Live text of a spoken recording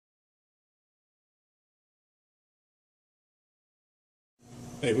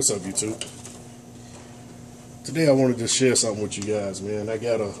Hey, what's up, YouTube? Today I wanted to share something with you guys, man. I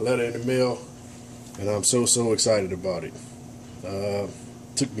got a letter in the mail, and I'm so excited about it.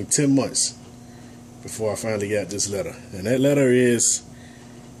 Took me 10 months before I finally got this letter. And that letter is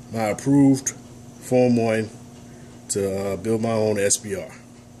my approved Form 1 to build my own SBR.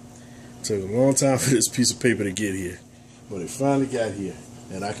 Took a long time for this piece of paper to get here, but it finally got here,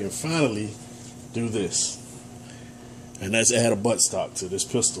 and I can finally do this. And that's add a buttstock to this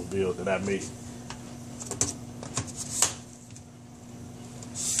pistol build that I made.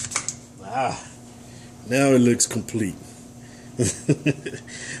 Now it looks complete. This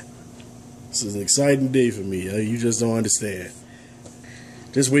is an exciting day for me. You just don't understand.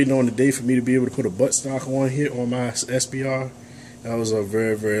 Just waiting on the day for me to be able to put a buttstock on here on my SBR. That was a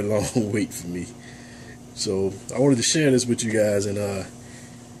very long wait for me. So I wanted to share this with you guys and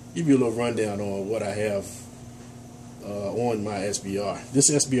give you a little rundown on what I have on my SBR. This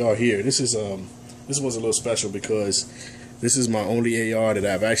SBR here, this was a little special because this is my only AR that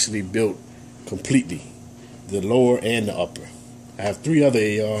I've actually built completely, the lower and the upper. I have 3 other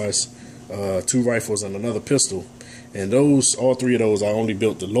ARs, 2 rifles and another pistol, and all 3 of those I only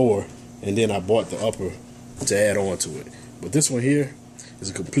built the lower, and then I bought the upper to add on to it. But this one here is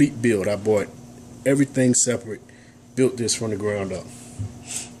a complete build. I bought everything separate, built this from the ground up,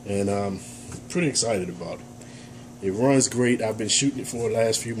 and I'm pretty excited about it. It runs great. I've been shooting it for the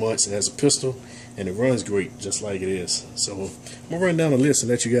last few months as a pistol, and it runs great just like it is. So I'm gonna run down the list and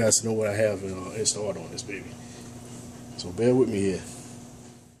let you guys know what I have installed on this baby. So bear with me here.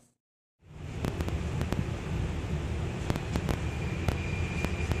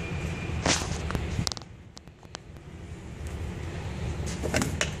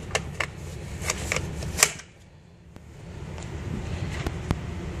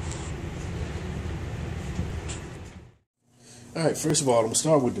 Alright, first of all, I'm going to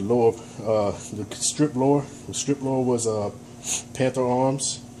start with the lower, the strip lower. The strip lower was Panther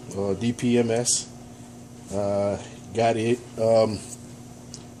Arms, DPMS. Got it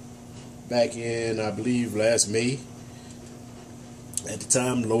back in, I believe, last May. At the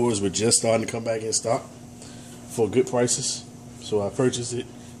time, lowers were just starting to come back in stock for good prices. So I purchased it,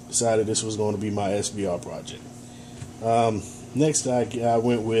 decided this was going to be my SBR project. Next, I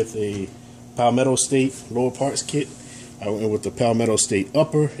went with a Palmetto State lower parts kit. I went with the Palmetto State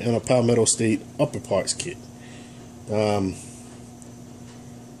upper and a Palmetto State upper parts kit. I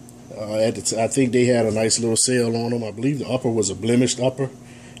think they had a nice little sale on them. I believe the upper was a blemished upper,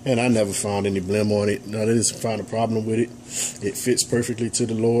 and I never found any blim on it. I didn't find a problem with it. It fits perfectly to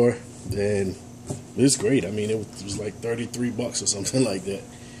the lower, and it's great. I mean, it was like 33 bucks or something like that,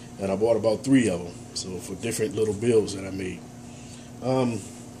 and I bought about 3 of them. So for different little builds that I made.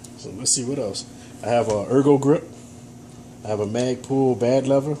 So let's see what else. I have a ergo grip. I have a Magpul bad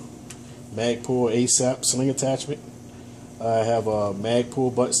lever, Magpul ASAP sling attachment. I have a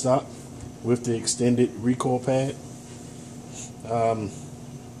Magpul buttstock with the extended recoil pad. I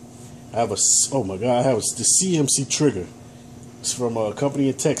have the CMC trigger. It's from a company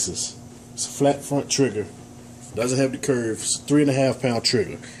in Texas. It's a flat front trigger. Doesn't have the curve. It's a 3.5 pound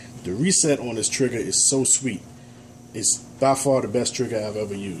trigger. The reset on this trigger is so sweet. It's by far the best trigger I've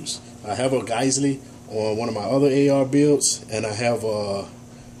ever used. I have a Geisley on one of my other AR builds, and I have a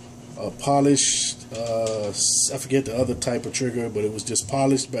polished, I forget the other type of trigger, but it was just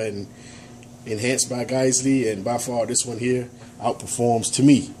polished and enhanced by Geisley, and by far this one here outperforms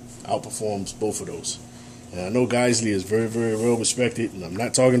both of those. And I know Geisley is very well respected, and I'm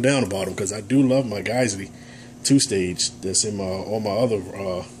not talking down about them because I do love my Geisley 2-stage that's in on my other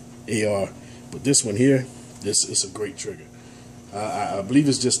AR, but this one here, this is a great trigger. I believe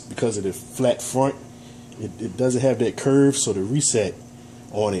it's just because of the flat front. It doesn't have that curve, so the reset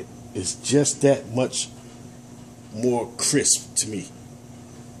on it is just that much more crisp to me.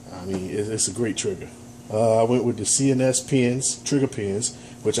 I mean, it's a great trigger. I went with the CNS pins, trigger pins,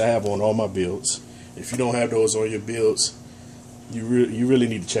 which I have on all my builds. If you don't have those on your builds, you really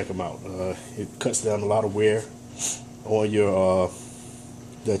need to check them out. It cuts down a lot of wear on your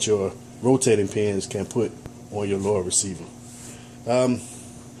that your rotating pins can put on your lower receiver. A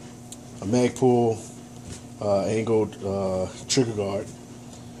Magpul angled trigger guard.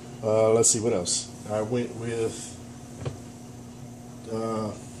 Let's see what else. I went with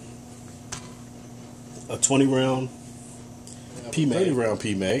a 20 round PMag. 30 round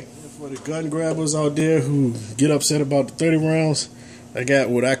PMag. For the gun grabbers out there who get upset about the 30 rounds, I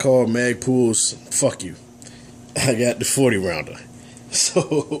got what I call Magpul's fuck you. I got the 40 rounder.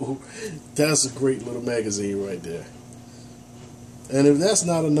 So that's a great little magazine right there. And if that's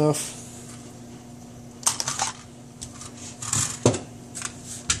not enough,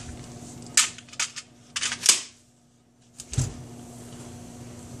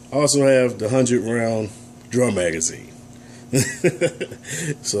 I also have the 100-round drum magazine.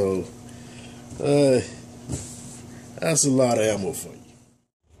 So that's a lot of ammo for you.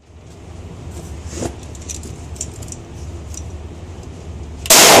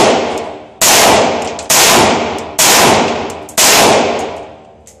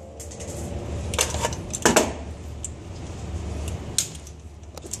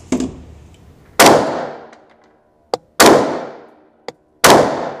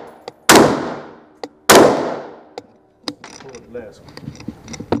 Last one.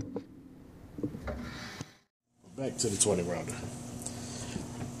 Back to the 20 rounder.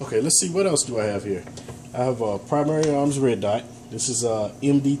 Okay, let's see, what else do I have here? I have a primary arms red dot. This is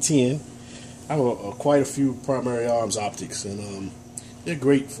MD10. I have quite a few primary arms optics, and they're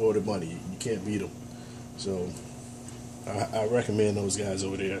great for the money. You can't beat them. So I recommend those guys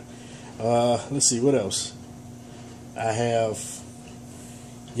over there. Let's see, what else? I have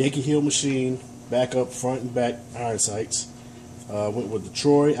Yankee Hill machine, backup front and back iron sights. Went with the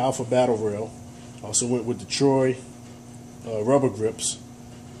Troy Alpha Battle Rail. Also went with the Troy rubber grips.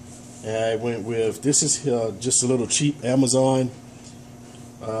 And I went with, this is just a little cheap Amazon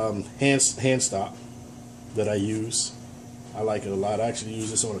hand stop that I use. I like it a lot. I actually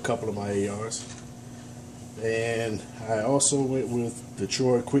use this on a couple of my ARs. And I also went with the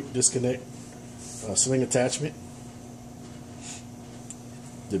Troy quick disconnect sling attachment.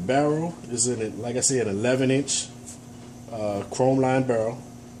 The barrel is in, like I said, an 11-inch chrome line barrel.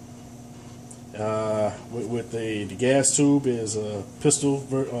 With the gas tube is a pistol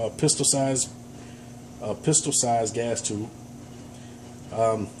size gas tube.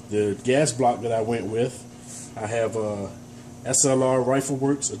 The gas block that I went with, I have a SLR Rifle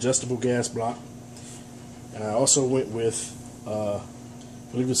Works adjustable gas block. And I also went with I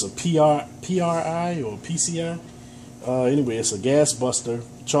believe it's a PRI or PCI. Anyway, it's a gas buster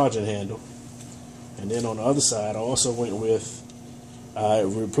charging handle. And then on the other side, I also went with, I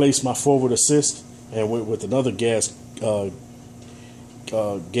replaced my forward assist and went with another gas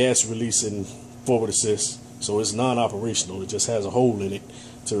releasing forward assist. So it's non-operational. It just has a hole in it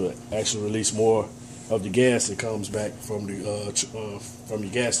to actually release more of the gas that comes back from your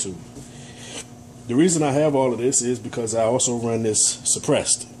gas tube. The reason I have all of this is because I also run this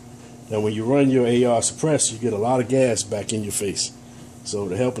suppressed. Now when you run your AR suppressed, you get a lot of gas back in your face. So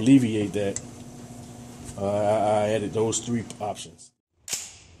to help alleviate that, I added those three options.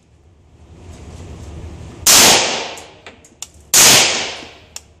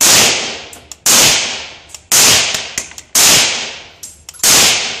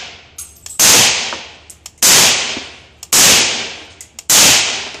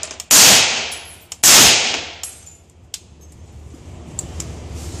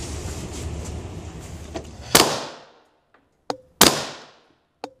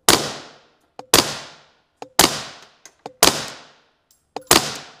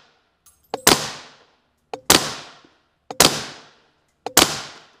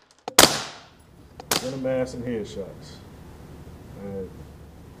 Mass and headshots, and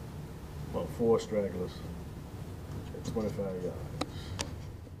about 4 stragglers at 25 yards.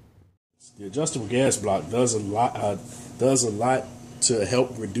 The adjustable gas block does a lot to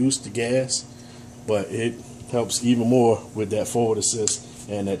help reduce the gas, but it helps even more with that forward assist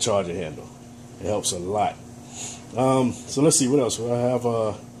and that charger handle. It helps a lot. So let's see what else. I have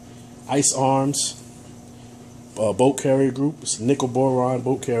Ice Arms boat carrier group. It's a nickel boron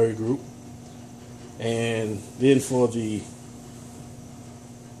boat carrier group. And then for the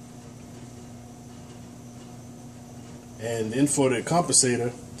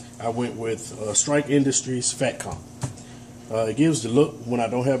compensator, I went with Strike Industries Fat Comp. It gives the look, when I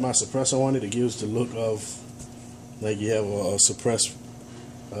don't have my suppressor on it, it gives the look of like you have a suppressed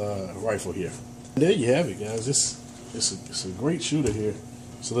rifle here. And there you have it, guys. It's a great shooter here.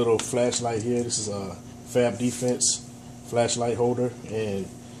 It's a little flashlight here. This is a Fab Defense flashlight holder, and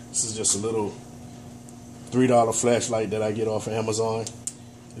this is just a little $3 flashlight that I get off of Amazon.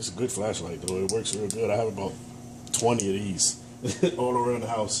 It's a good flashlight though. It works real good. I have about 20 of these all around the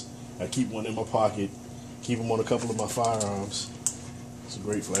house. I keep one in my pocket, keep them on a couple of my firearms. It's a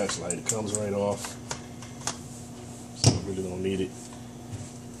great flashlight. It comes right off, so I really don't need it.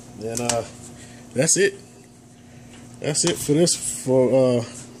 Then that's it. That's it for this, for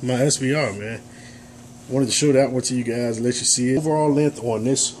my SBR, man. Wanted to show that one to you guys, let you see it. Overall length on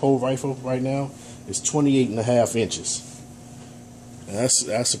this whole rifle right now is 28.5 inches. And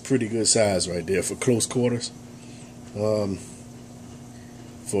that's a pretty good size right there for close quarters. For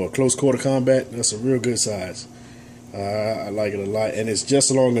close quarter combat, that's a real good size. I like it a lot, and it's just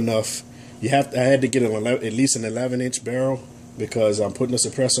long enough. I had to get at least an 11-inch barrel because I'm putting a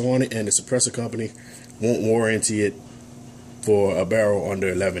suppressor on it, and the suppressor company won't warranty it for a barrel under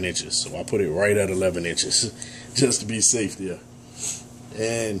 11 inches. So I put it right at 11 inches just to be safe there.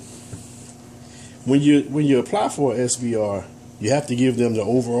 And when you apply for a SBR, you have to give them the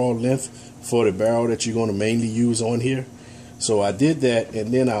overall length for the barrel that you're going to mainly use on here. So I did that,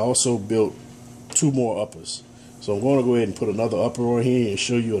 and then I also built 2 more uppers. So I'm going to go ahead and put another upper on here and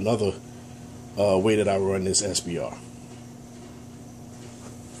show you another way that I run this SBR.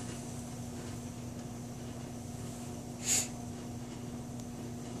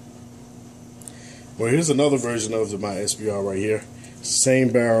 Well, here's another version of my SBR right here. Same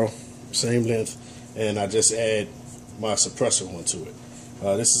barrel, same length, and I just add my suppressor onto it.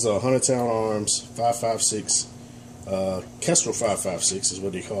 This is a 100 Town Arms 5.56, Kestrel 5.56 is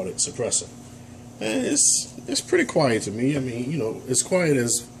what they call it, suppressor. And it's pretty quiet to me. I mean, you know, as quiet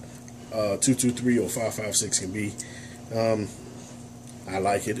as 223 or 5.56 can be. I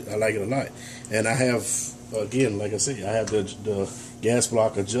like it. I like it a lot. And I have, again, like I say, I have the gas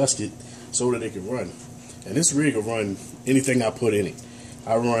block adjusted so that it can run. And this rig will run anything I put in it.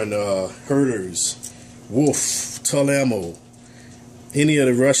 I run Herders, Wolf, Tull Ammo, any of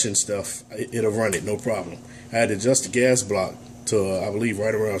the Russian stuff, it'll run it, no problem. I had to adjust the gas block to, I believe,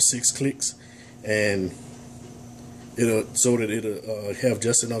 right around 6 clicks, and it'll have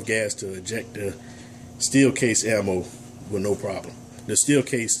just enough gas to eject the steel case ammo with no problem. The steel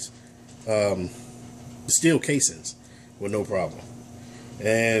casings with no problem.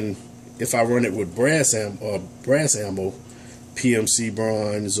 And if I run it with brass ammo, PMC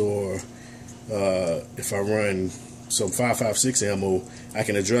bronze, or if I run some 5.56 ammo, I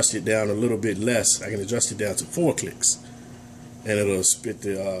can adjust it down a little bit less. I can adjust it down to 4 clicks, and it'll spit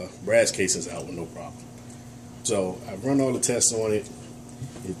the brass casings out with no problem. So I've run all the tests on it.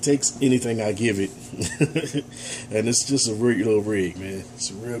 It takes anything I give it, and it's just a great little rig, man. It's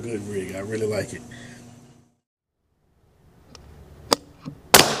a real good rig. I really like it.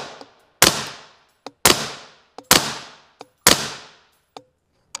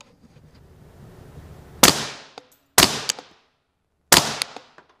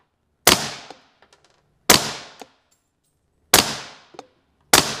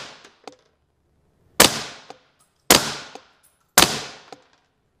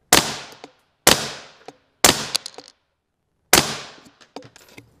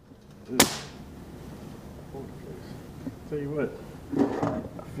 Tell you what,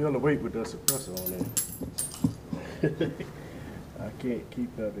 I feel the weight with that suppressor on there. I can't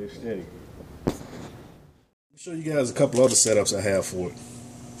keep that there steady. Let me show you guys a couple other setups I have for it.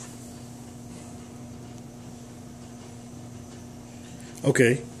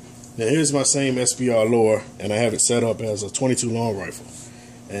 Okay, now here's my same SBR lower, and I have it set up as a 22 long rifle.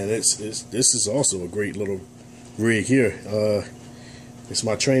 And this is also a great little rig here. It's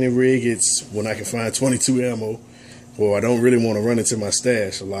my training rig. It's when I can find 22 ammo, or I don't really want to run into my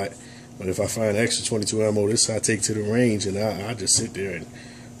stash a lot. But if I find extra 22 ammo, this I take to the range, and I just sit there and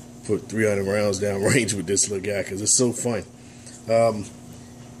put 300 rounds down range with this little guy because it's so fun.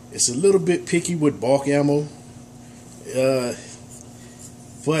 It's a little bit picky with bulk ammo,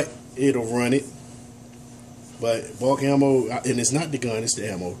 but it'll run it. But bulk ammo, and it's not the gun, it's the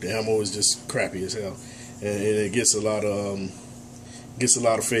ammo. The ammo is just crappy as hell, and it gets a lot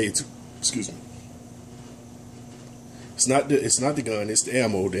of fade too. Excuse me. It's not the gun, it's the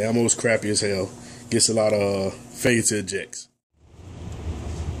ammo. The ammo is crappy as hell. Gets a lot of fade to ejects.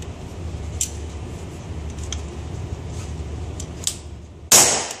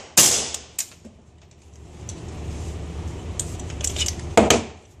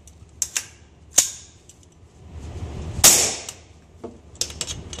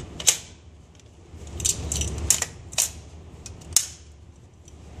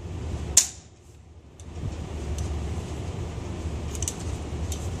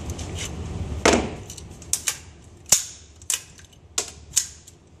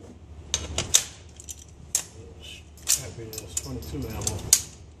 It's 22 ammo.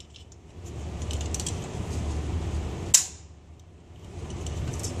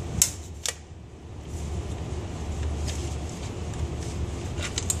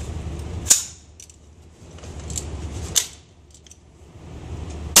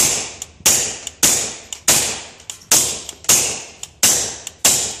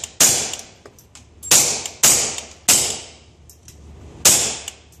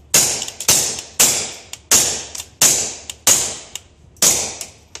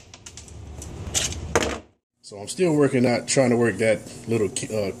 So I'm still trying to work that little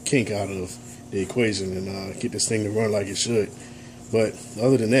kink out of the equation and get this thing to run like it should. But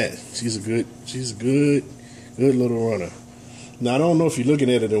other than that, she's a good little runner. Now I don't know if you're looking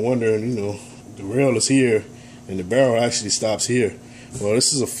at it and wondering, the rail is here and the barrel actually stops here. Well,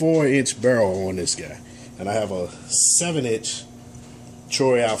 this is a 4-inch barrel on this guy, and I have a 7-inch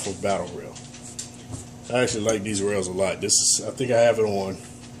Troy Alpha battle rail. I actually like these rails a lot. I think I have it on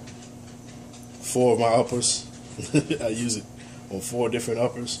 4 of my uppers. I use it on 4 different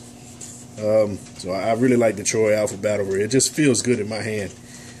uppers. So I really like the Troy Alpha battle rail. It just feels good in my hands.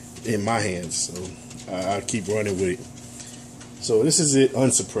 So I keep running with it. So this is it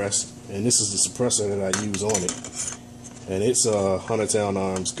unsuppressed, and this is the suppressor that I use on it. And it's a 100-Town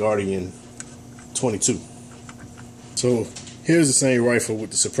Arms Guardian 22. So here's the same rifle with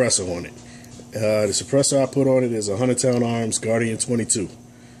the suppressor on it. The suppressor I put on it is a 100-Town Arms Guardian 22.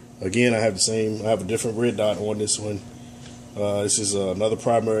 Again, I have a different red dot on this one. This is another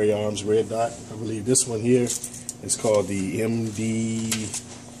primary arms red dot. I believe this one here is called the MD.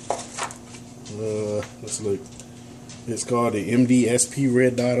 Let's look. It's called the MDSP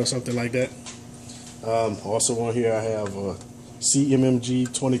red dot or something like that. Also on here I have a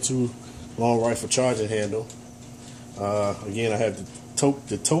CMMG 22 long rifle charging handle. Again, I have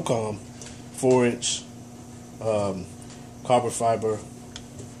the Tocom 4-inch carbon fiber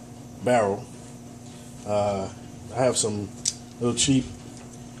barrel. I have some little cheap,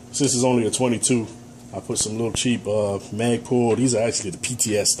 since it's only a 22, I put some little cheap Magpul. These are actually the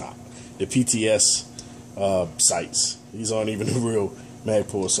PTS stock, the PTS sights. These aren't even the real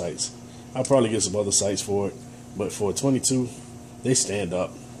Magpul sights. I'll probably get some other sights for it, but for a 22, they stand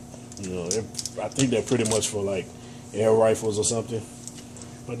up. I think they're pretty much for like air rifles or something,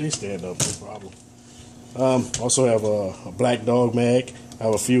 but they stand up, no problem. Also have a Black Dog mag. I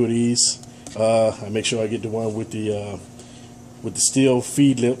have a few of these. I make sure I get the one with the steel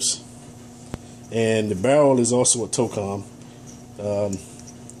feed lips, and the barrel is also a Tocom.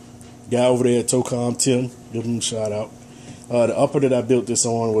 Guy over there at Tocom, Tim, give him a shout out. The upper that I built this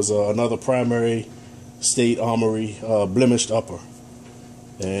on was another primary State Armory blemished upper,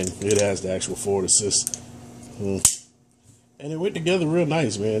 and it has the actual forward assist. And it went together real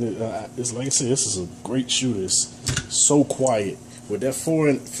nice, man. It's like I said, this is a great shooter. It's so quiet with that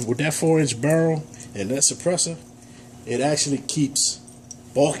 4-inch barrel and that suppressor. It actually keeps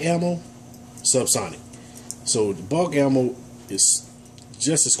bulk ammo subsonic. So the bulk ammo is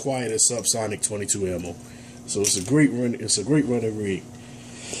just as quiet as subsonic 22 ammo. So it's a great run. It's a great running rig,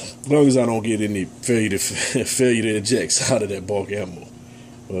 as long as I don't get any failure to ejects out of that bulk ammo.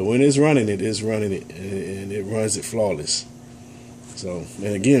 But when it's running it, and it runs it flawless. So,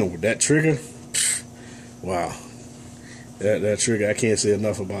 and again, with that trigger, wow, that trigger, I can't say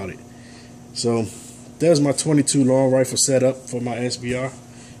enough about it. So there's my 22 long rifle setup for my SBR.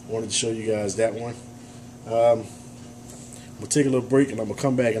 I wanted to show you guys that one. We'll take a little break, and I'm gonna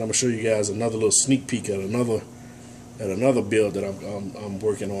come back and I'm gonna show you guys another little sneak peek at another build that I'm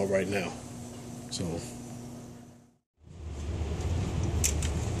working on right now. So.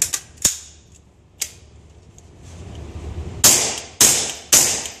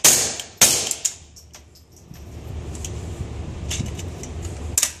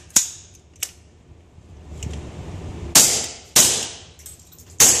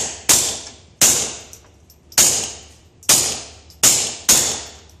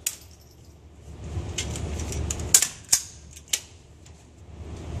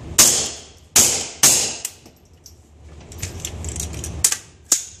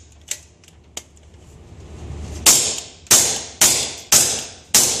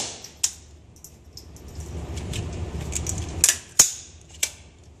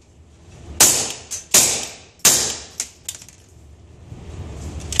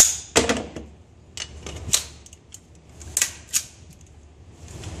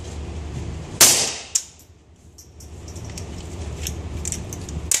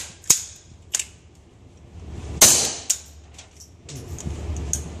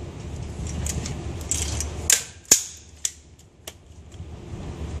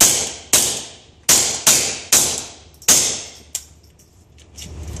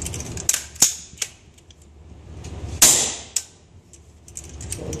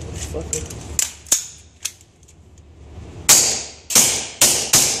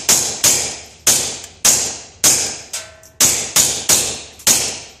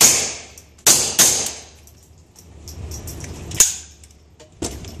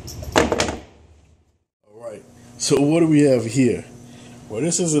 Alright, so what do we have here? Well,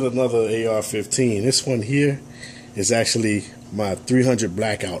 this isn't another AR-15. This one here is actually my 300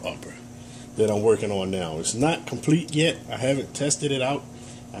 blackout upper that I'm working on now. It's not complete yet. I haven't tested it out.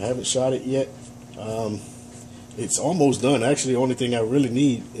 I haven't shot it yet. It's almost done. Actually, the only thing I really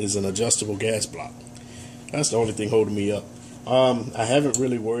need is an adjustable gas block. That's the only thing holding me up. I haven't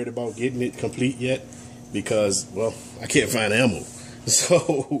really worried about getting it complete yet because, well, I can't find ammo.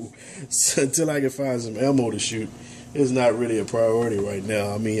 So until I can find some ammo to shoot, it's not really a priority right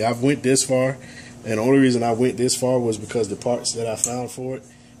now. I mean, I've went this far, and the only reason I went this far was because the parts that I found for it,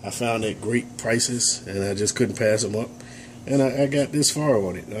 I found at great prices, and I just couldn't pass them up. And I got this far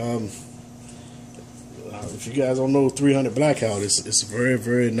on it. If you guys don't know 300 Blackout, it's a very,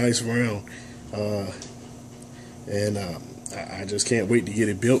 very nice round. I just can't wait to get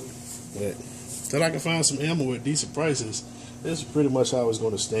it built. But until I can find some ammo at decent prices, this is pretty much how it's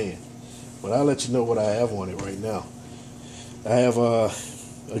going to stand. But I'll let you know what I have on it right now. I have,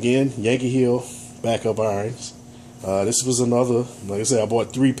 again, Yankee Hill backup irons. This was another, like I said, I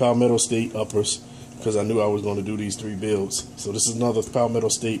bought 3 Palmetto State uppers because I knew I was going to do these 3 builds. So this is another Palmetto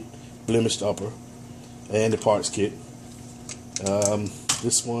State blemished upper and the parts kit.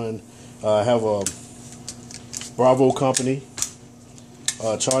 This one, I have a Bravo Company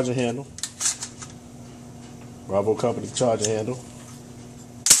charging handle. Bravo Company charging handle.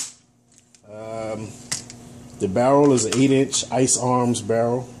 The barrel is an 8-inch Ice Arms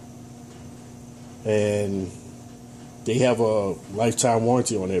barrel, and they have a lifetime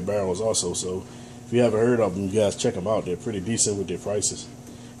warranty on their barrels also. So if you haven't heard of them, you guys check them out. They're pretty decent with their prices.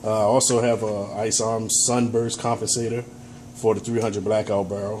 I also have a Ice Arms Sunburst compensator for the 300 Blackout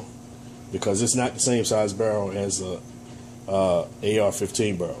barrel because it's not the same size barrel as a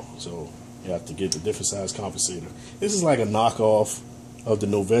AR-15 barrel. So you have to get the different size compensator. This is like a knockoff of the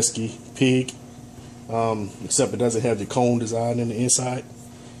Noveski Pig, except it doesn't have the cone design in the inside.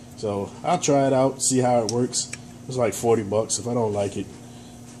 So I'll try it out, see how it works. It's like $40. If I don't like it,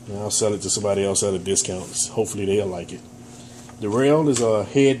 I'll sell it to somebody else at a discount. Hopefully they'll like it. The rail is a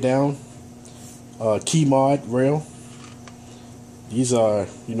head down key mod rail. These are,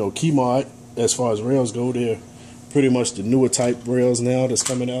 key mod as far as rails go. They're pretty much the newer type rails now that's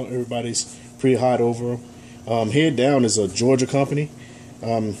coming out. Everybody's pretty hot over them. Head down is a Georgia company.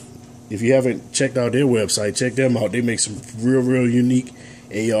 If you haven't checked out their website, check them out. They make some real unique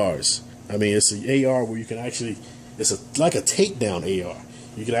ARs. I mean, it's an AR where you can actually, like a takedown AR.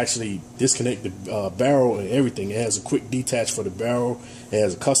 You can actually disconnect the barrel and everything. It has a quick detach for the barrel. It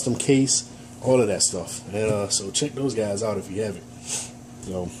has a custom case, all of that stuff. And so check those guys out if you haven't.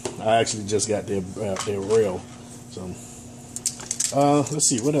 So I actually just got their rail. So let's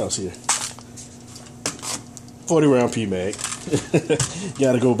see what else here. 40 round PMag.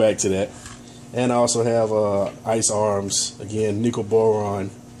 Got to go back to that. And I also have Ice Arms, again, nickel boron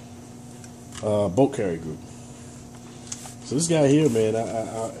boat carrier group. So this guy here, man,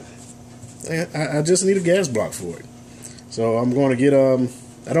 I just need a gas block for it. So I'm going to get,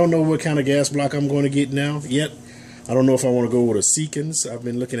 I don't know what kind of gas block I'm going to get now yet. I don't know if I want to go with a Seekins. I've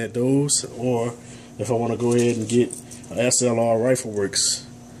been looking at those, or if I want to go ahead and get an SLR Rifleworks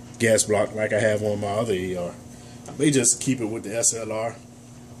gas block like I have on my other AR. I may just keep it with the SLR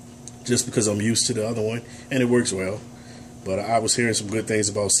just because I'm used to the other one and it works well. But I was hearing some good things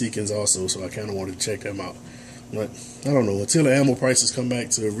about Seekins also, so I kind of wanted to check them out. But I don't know, until the ammo prices come back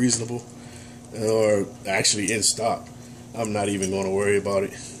to reasonable or actually in stock, I'm not even going to worry about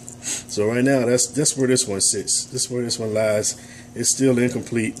it. So right now, that's where this one sits. This is where this one lies. It's still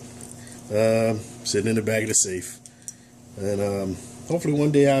incomplete, sitting in the back of the safe. And hopefully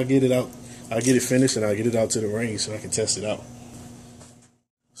one day I'll get it out. I'll get it finished and I'll get it out to the range so I can test it out.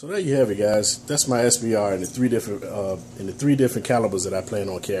 So there you have it, guys. That's my SBR in the three different calibers that I plan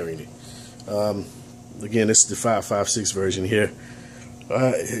on carrying it. Again, this is the 5.56 version here.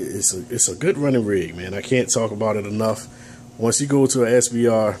 It's a good running rig, man. I can't talk about it enough. Once you go to an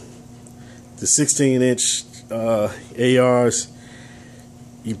SBR, the 16-inch ARs,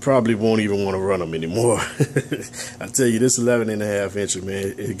 you probably won't even want to run them anymore. I tell you, this 11.5-incher,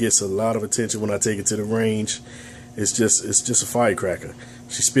 man, it gets a lot of attention when I take it to the range. It's just a firecracker.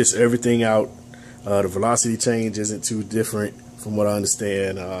 She spits everything out. The velocity change isn't too different from what I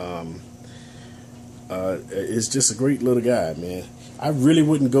understand. It's just a great little guy, man. I really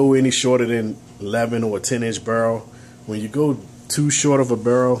wouldn't go any shorter than 11 or a 10-inch barrel. When you go too short of a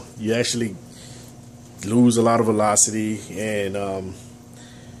barrel, you actually lose a lot of velocity.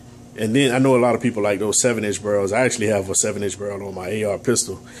 And then I know a lot of people like those 7-inch barrels. I actually have a 7-inch barrel on my AR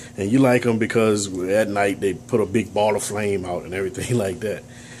pistol, and you like them because at night they put a big ball of flame out and everything like that.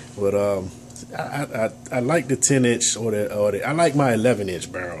 But I like the 10-inch or I like my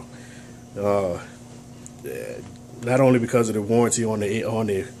 11-inch barrel. Not only because of the warranty on the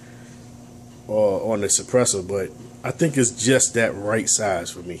suppressor, but I think it's just that right size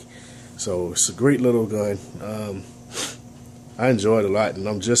for me. So it's a great little gun. I enjoy it a lot, and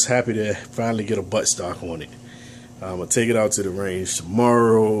I'm just happy to finally get a buttstock on it. I'm going to take it out to the range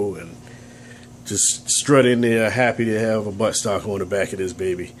tomorrow and just strut in there happy to have a buttstock on the back of this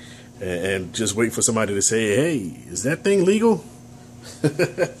baby. And just wait for somebody to say, hey, is that thing legal?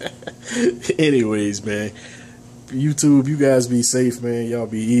 Anyways, man, YouTube, you guys be safe, man. Y'all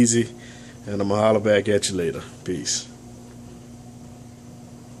be easy. And I'm going to holler back at you later. Peace.